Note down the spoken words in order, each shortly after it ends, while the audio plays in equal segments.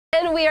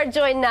And we are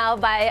joined now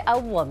by a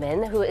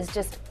woman who is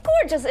just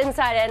gorgeous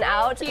inside and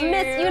out.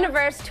 Miss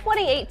Universe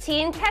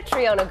 2018,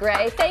 Catriona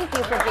Gray. Thank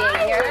you for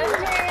being here.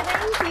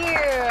 Thank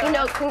you. You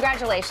know,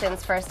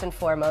 congratulations first and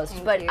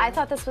foremost. But I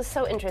thought this was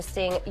so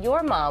interesting.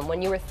 Your mom,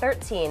 when you were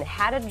 13,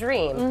 had a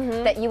dream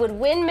that you would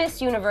win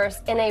Miss Universe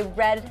in a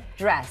red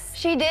dress.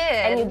 She did.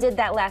 And you did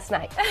that last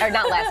night. Or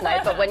not last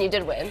night, but when you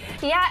did win.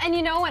 Yeah, and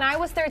you know, when I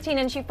was 13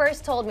 and she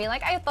first told me,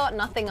 like, I thought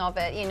nothing of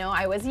it. You know,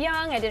 I was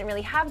young, I didn't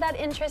really have that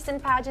interest in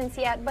pageants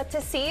yet, but to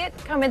see it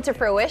come into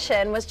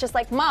fruition was just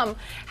like, Mom,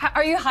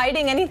 are you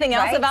hiding anything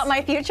else about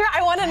my future?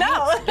 I want to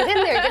know. Get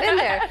in there, get in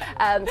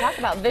there. Talk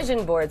about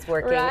vision boards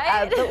working.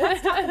 Right? But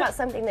let's talk about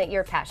something that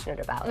you're passionate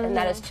about, and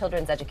that is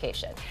children's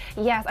education.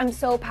 Yes, I'm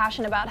so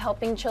passionate about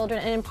helping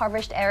children in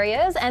impoverished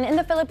areas. And in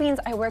the Philippines,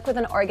 I work with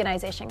an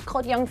organization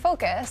called Young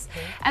Focus.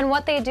 And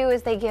what they do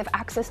is they give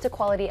access to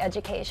quality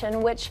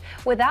education, which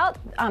without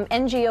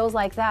NGOs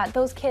like that,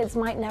 those kids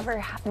might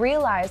never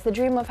realize the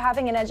dream of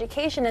having an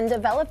education and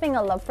developing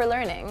a love for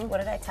learning. What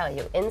did I tell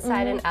you?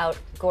 Inside and out,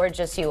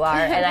 gorgeous you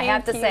are. And I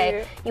have to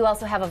say, you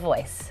also have a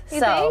voice.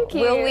 So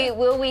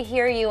will we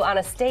hear you on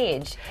a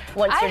stage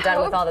once you're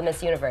done with all the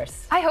Miss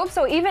Universe? I hope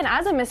so. Even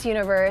as a Miss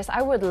Universe,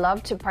 I would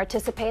love to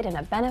participate in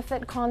a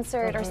benefit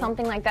concert or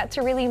something like that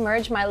to really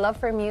merge my love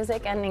for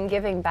music and in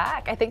giving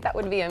back. I think that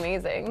would be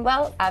amazing.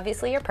 Well,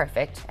 obviously you're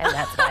perfect, and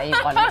that's why you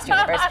won Miss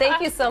Universe.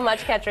 Thank you so much,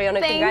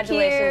 Catriona.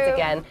 Congratulations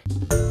again.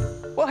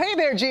 Well, hey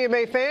there,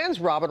 GMA fans.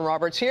 Robin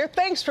Roberts here.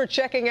 Thanks for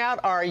checking out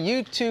our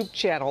YouTube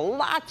channel.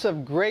 Lots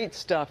of great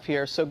stuff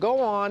here. So go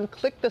on,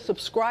 click the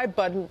subscribe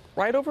button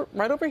right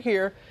over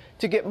here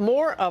to get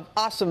more of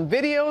awesome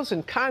videos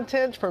and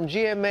content from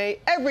GMA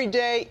every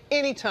day,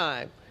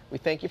 anytime. We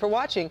thank you for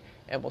watching,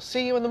 and we'll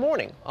see you in the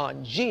morning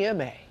on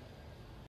GMA.